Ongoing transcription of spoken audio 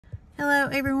Hello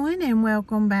everyone and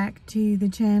welcome back to the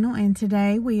channel, and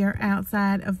today we are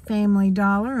outside of Family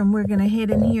Dollar and we're going to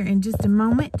head in here in just a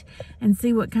moment and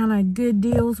see what kind of good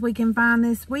deals we can find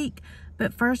this week.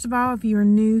 But first of all, if you're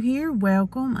new here,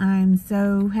 welcome. I'm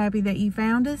so happy that you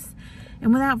found us,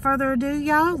 and without further ado,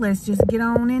 y'all, let's just get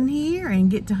on in here and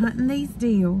get to hunting these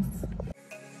deals.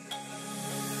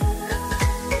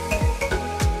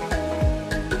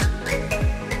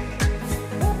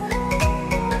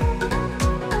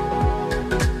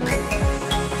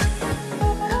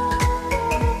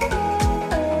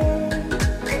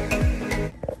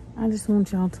 I just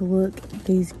want y'all to look at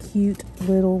these cute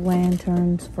little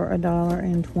lanterns for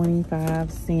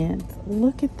 $1.25.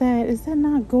 Look at that. Is that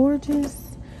not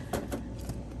gorgeous?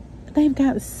 They've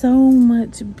got so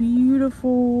much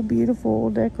beautiful,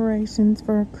 beautiful decorations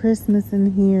for Christmas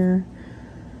in here.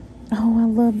 Oh, I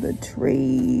love the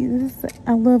trees.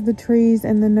 I love the trees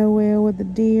and the Noel with the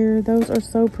deer. Those are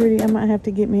so pretty. I might have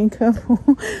to get me a couple.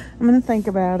 I'm going to think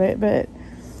about it, but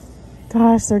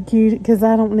gosh, they're cute because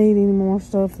I don't need any more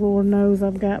stuff. Lord knows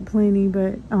I've got plenty,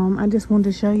 but I just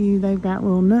wanted to show you they've got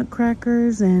little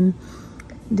nutcrackers and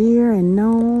deer and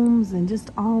gnomes and just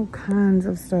all kinds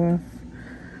of stuff.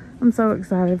 I'm so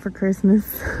excited for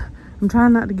Christmas. I'm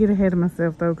trying not to get ahead of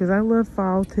myself though, because I love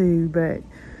fall too. But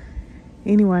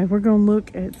anyway, we're going to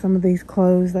look at some of these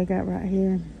clothes they got right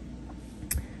here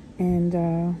and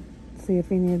see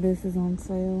if any of this is on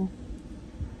sale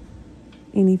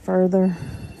any further.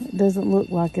 It doesn't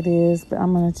look like it is, but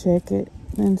I'm going to check it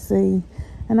and see,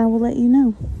 and I will let you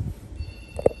know.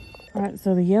 Alright,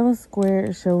 so the yellow square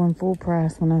is showing full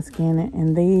price when I scan it,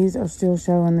 and these are still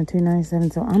showing the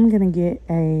 $2.97. So I'm going to get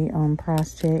a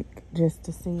price check just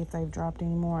to see if they've dropped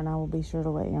any more, and I will be sure to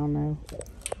let y'all know.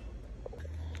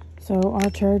 So our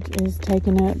church is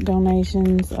taking up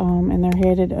donations, and they're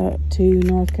headed up to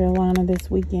North Carolina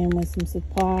this weekend with some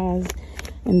supplies.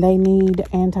 And they need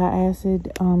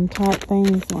anti-acid type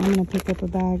things. So I'm going to pick up a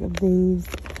bag of these.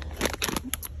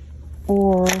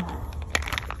 Or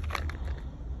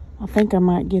I think I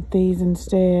might get these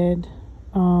instead.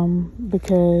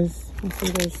 Because, let's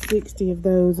see, there's 60 of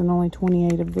those and only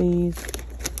 28 of these.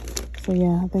 So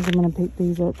yeah, I think I'm going to pick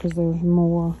these up because there's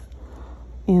more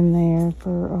in there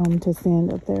for to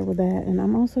send up there with that. And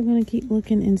I'm also going to keep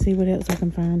looking and see what else I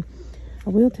can find. I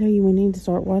will tell you, we need to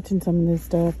start watching some of this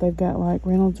stuff. They've got like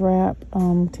Reynolds Wrap,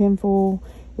 tin foil.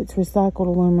 It's recycled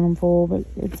aluminum foil, but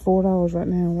it's $4 right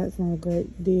now. That's not a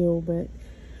great deal, but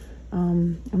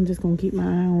I'm just going to keep my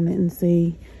eye on it and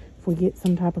see if we get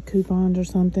some type of coupons or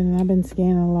something. And I've been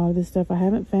scanning a lot of this stuff. I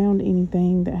haven't found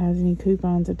anything that has any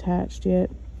coupons attached yet,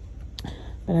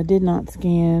 but I did not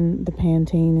scan the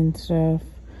Pantene and stuff.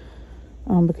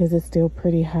 Because it's still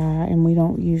pretty high, and we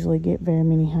don't usually get very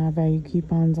many high value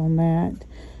coupons on that.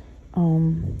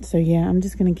 So yeah, I'm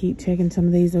just going to keep checking some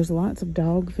of these. There's lots of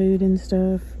dog food and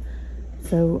stuff.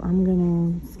 So I'm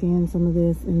going to scan some of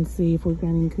this and see if we've got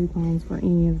any coupons for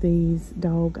any of these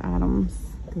dog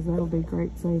items, because that'll be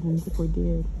great savings if we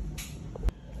did.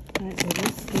 Alright, so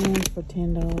this scans for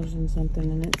 $10 and something,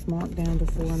 and it's marked down to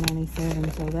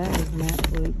 $4.97. So that is an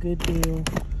absolute good deal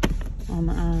on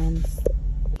the Iams.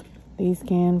 These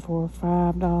scan for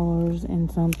 $5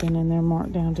 and something, and they're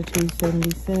marked down to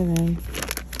 $2.77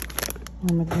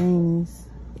 on the greenies.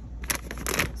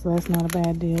 So that's not a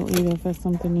bad deal either if that's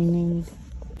something you need.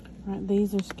 All right,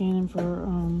 these are scanning for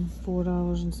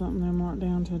 $4 and something. They're marked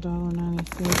down to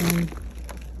 $1.97.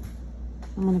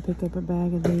 I'm gonna pick up a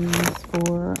bag of these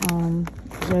for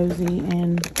Josie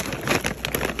and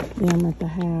them at the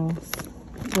house.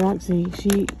 Roxy,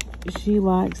 she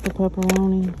likes the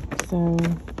pepperoni, so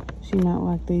she might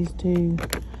like these too.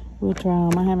 We'll try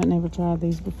them. I haven't never tried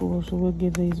these before, so we'll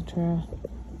give these a try.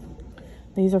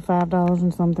 These are $5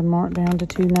 and something, marked down to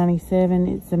 $2.97.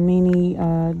 It's a mini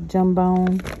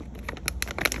jambone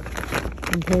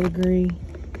and pedigree.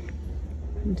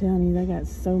 I'm telling you, they got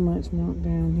so much marked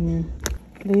down here.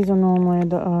 These are normally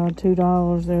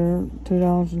 $2. They're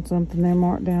 $2 and something. They're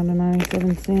marked down to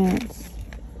 97 cents.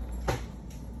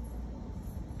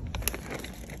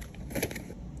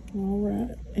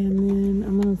 Alright, and then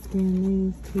I'm going to scan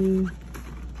these too.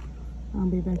 I'll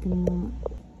be back in a moment.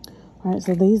 Alright,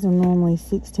 so these are normally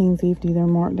 $16.50. They're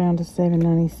marked down to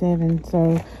 $7.97.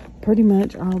 So pretty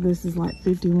much all this is like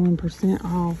 51%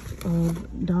 off of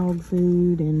dog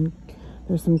food, and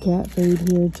there's some cat food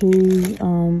here too,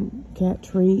 cat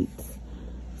treats.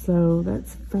 So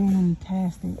that's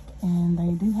fantastic. And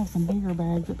they do have some bigger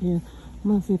bags up here. I'm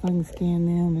going to see if I can scan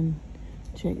them and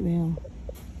check them.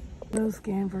 Those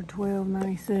scan for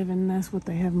 $12.97. That's what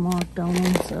they have marked on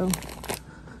them. So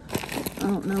I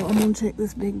don't know. I'm gonna check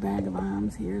this big bag of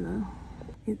Iams here though.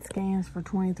 it scans for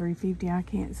 $23.50. I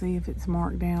can't see if it's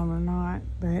marked down or not,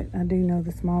 but I do know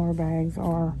the smaller bags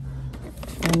are,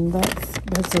 and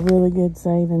that's a really good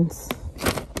savings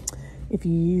if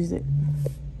you use it.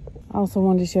 I also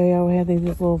wanted to show y'all we have these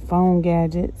little phone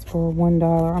gadgets for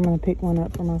 $1. I'm gonna pick one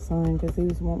up for my son because he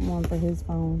was wanting one for his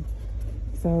phone.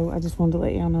 So I just wanted to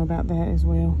let y'all know about that as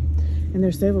well. And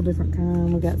there's several different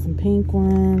kinds. We got some pink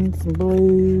ones, some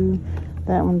blue.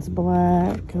 That one's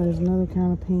black. There's another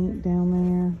kind of pink down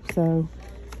there. So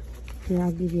here,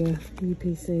 I'll give you a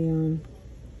UPC on.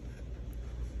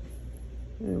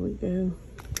 There we go.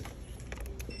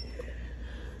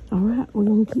 All right, we're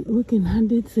gonna keep looking. I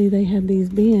did see they had these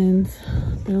bins.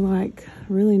 They're like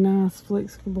really nice,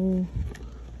 flexible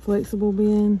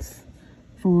bins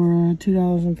for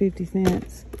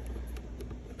 $2.50.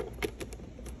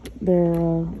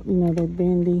 They're, they're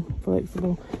bendy,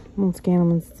 flexible. I'm gonna scan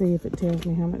them and see if it tells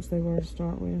me how much they were to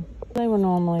start with. They were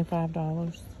normally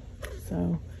 $5,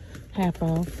 so half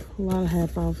off. A lot of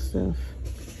half off stuff.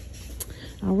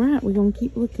 All right, we're gonna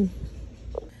keep looking.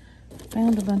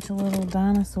 Found a bunch of little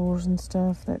dinosaurs and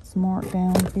stuff that's marked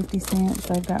down 50 cents.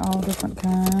 They've got all different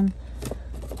kinds.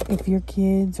 If your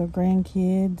kids or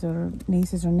grandkids or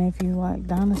nieces or nephews like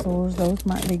dinosaurs, those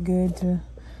might be good to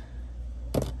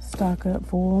stock up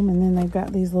for them. And then they've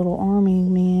got these little army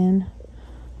men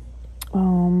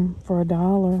for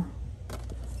 $1.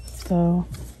 So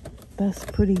that's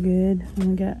pretty good. And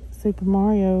we got Super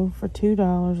Mario for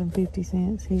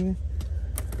 $2.50 here.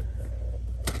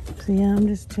 So yeah, I'm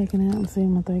just checking out and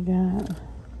seeing what they got.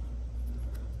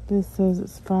 This says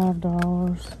it's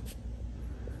 $5.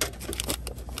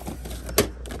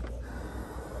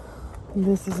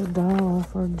 This is $1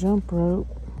 for a jump rope.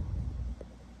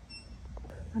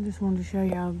 I just wanted to show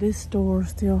y'all, this store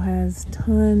still has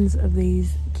tons of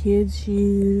these kids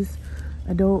shoes,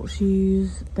 adult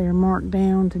shoes. They're marked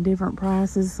down to different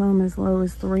prices, some as low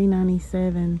as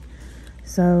 $3.97.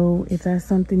 So if that's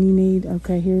something you need,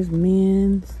 okay, here's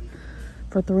men's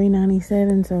for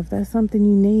 $3.97. So if that's something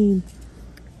you need,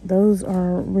 those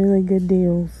are really good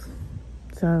deals.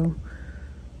 So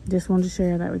just wanted to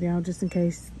share that with y'all, just in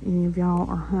case any of y'all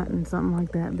are hunting something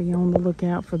like that. Be on the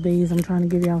lookout for these. I'm trying to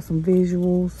give y'all some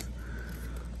visuals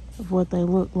of what they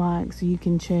look like so you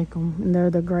can check them. And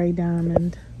they're the gray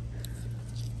diamond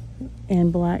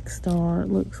and black star,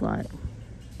 it looks like.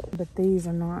 But these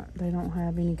are not, they don't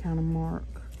have any kind of mark.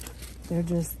 They're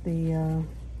just the,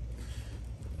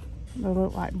 they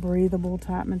look like breathable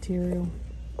type material.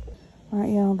 All right,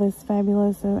 y'all, this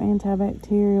Fabuloso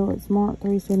antibacterial, it's marked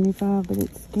 $3.75, but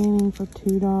it's scanning for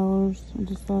 $2. I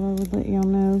just thought I would let y'all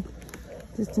know,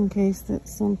 just in case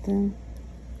that's something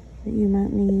that you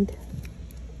might need.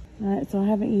 All right, so I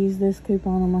haven't used this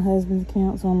coupon on my husband's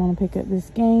account, so I'm gonna pick up this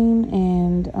game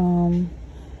and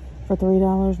for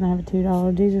 $3, and I have a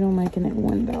 $2 digital, making it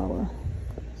 $1.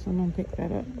 So I'm gonna pick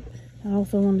that up. I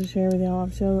also wanted to share with y'all,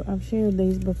 I've shared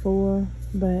these before,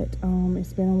 but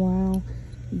it's been a while.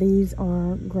 These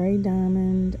are gray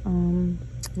diamond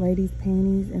ladies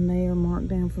panties, and they are marked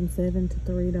down from $7 to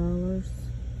 $3.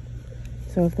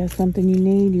 So if that's something you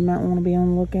need, you might want to be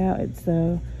on the lookout. It's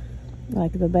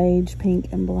like the beige,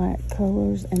 pink, and black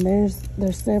colors. And there's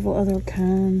several other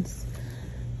kinds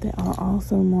that are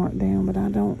also marked down, but I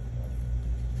don't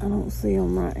see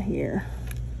them right here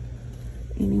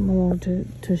anymore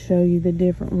to show you the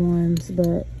different ones.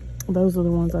 But those are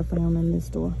the ones I found in this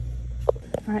store.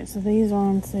 All right, so these are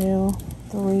on sale,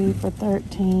 3 for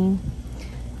 $13,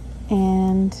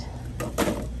 and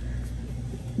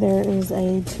there is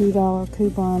a $2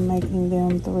 coupon making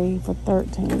them 3 for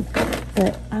 $13,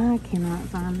 but I cannot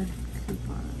find the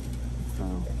coupon,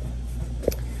 so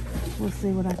we'll see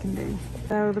what I can do.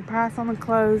 So the price on the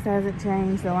clothes hasn't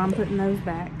changed, so I'm putting those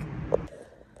back.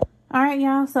 All right,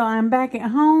 y'all, so I'm back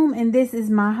at home, and this is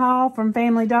my haul from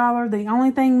Family Dollar. The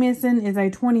only thing missing is a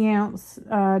 20-ounce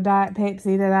Diet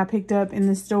Pepsi that I picked up in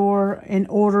the store in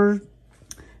order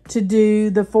to do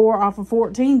the 4 off of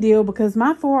 14 deal, because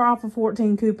my 4 off of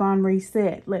 14 coupon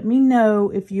reset. Let me know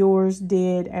if yours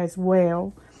did as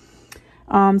well.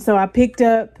 So I picked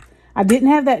up, I didn't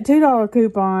have that $2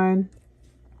 coupon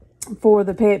for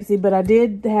the Pepsi, but I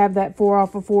did have that 4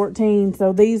 off of 14.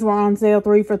 So these were on sale,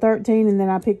 3 for $13, and then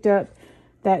I picked up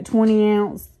that 20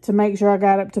 ounce to make sure I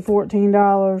got up to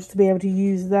 $14 to be able to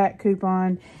use that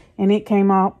coupon, and it came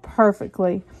out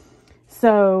perfectly.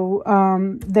 So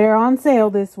they're on sale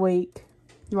this week.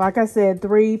 Like I said,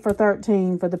 3 for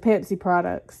 $13 for the Pepsi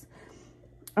products,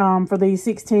 for these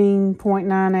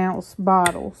 16.9 ounce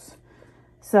bottles.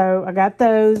 So I got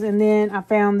those, and then I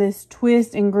found this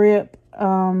twist and grip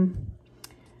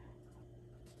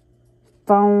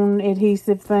phone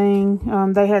adhesive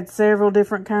thing. They had several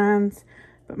different kinds,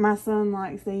 but my son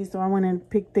likes these, so I went and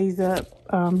picked these up,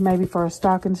 maybe for a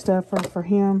stocking stuffer for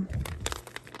him.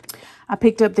 I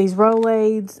picked up these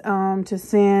Rolaids to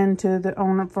send to the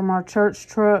owner from our church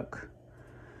truck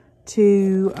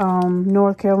to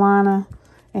North Carolina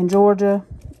and Georgia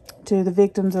to the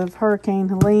victims of Hurricane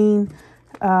Helene.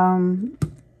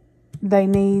 They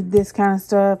need this kind of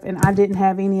stuff, and I didn't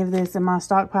have any of this in my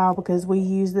stockpile because we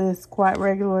use this quite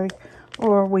regularly,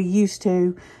 or we used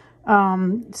to.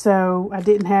 So I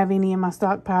didn't have any in my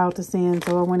stockpile to send,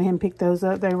 so I went ahead and picked those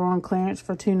up. They were on clearance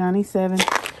for $2.97,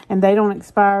 and they don't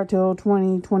expire till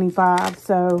 2025,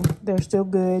 so they're still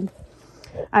good.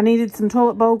 I needed some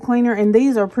toilet bowl cleaner, and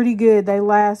these are pretty good. They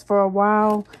last for a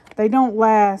while. They don't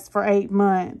last for 8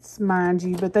 months, mind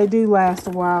you, but they do last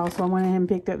a while. So I went ahead and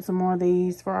picked up some more of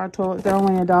these for our toilet. They're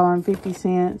only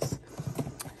 $1.50.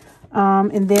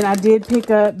 And then I did pick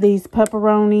up these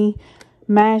pepperoni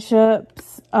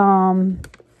mashups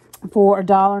for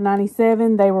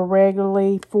 $1.97. They were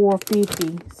regularly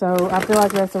 $4.50. So I feel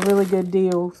like that's a really good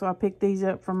deal. So I picked these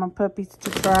up for my puppies to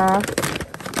try.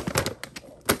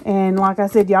 And like I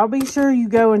said, y'all be sure you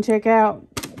go and check out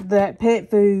that pet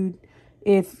food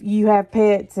if you have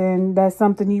pets and that's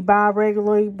something you buy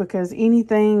regularly, because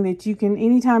anything that you can,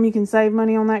 anytime you can save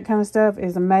money on that kind of stuff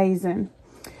is amazing.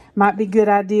 Might be a good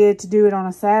idea to do it on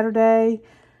a Saturday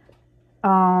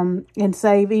and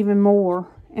save even more.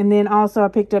 And then also I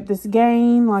picked up this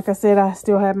game. Like I said, I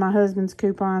still have my husband's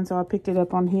coupon, so I picked it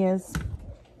up on his.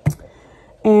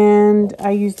 And I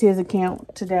used his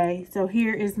account today. So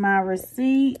here is my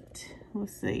receipt.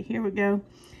 Let's see. Here we go.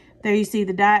 There you see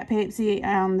the Diet Pepsi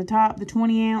on the top, the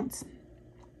 20 ounce.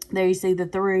 There you see the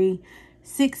 3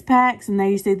 6-packs. And there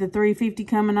you see the $3.50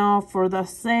 coming off for the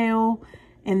sale.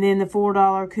 And then the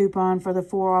 $4 coupon for the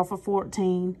 4 off of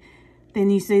 14.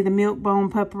 Then you see the milk bone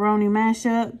pepperoni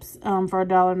mashups for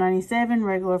 $1.97,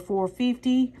 regular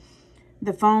 $4.50.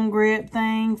 The phone grip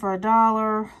thing for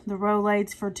 $1. The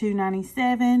Rolaids for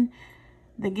 $2.97.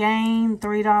 The game,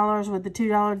 $3 with the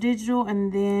 $2 digital.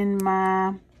 And then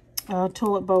my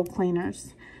toilet bowl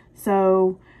cleaners.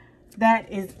 So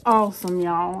that is awesome,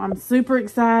 y'all. I'm super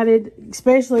excited,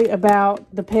 especially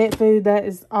about the pet food. That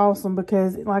is awesome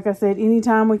because, like I said,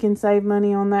 anytime we can save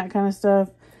money on that kind of stuff,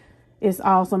 it's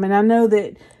awesome. And I know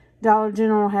that Dollar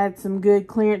General had some good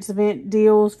clearance event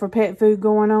deals for pet food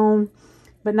going on,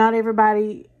 but not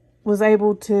everybody was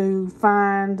able to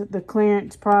find the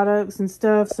clearance products and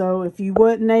stuff. So if you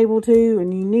wasn't able to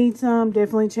and you need some,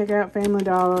 definitely check out Family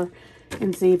Dollar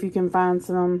and see if you can find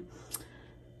some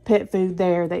pet food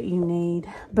there that you need.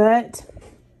 But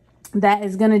that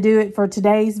is going to do it for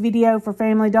today's video for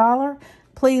Family Dollar.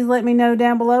 Please let me know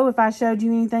down below if I showed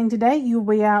you anything today you'll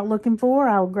be out looking for.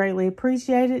 I would greatly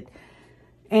appreciate it.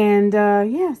 And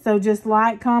yeah, so just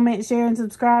like, comment, share, and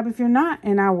subscribe if you're not.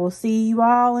 And I will see you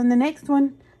all in the next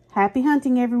one. Happy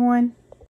hunting, everyone.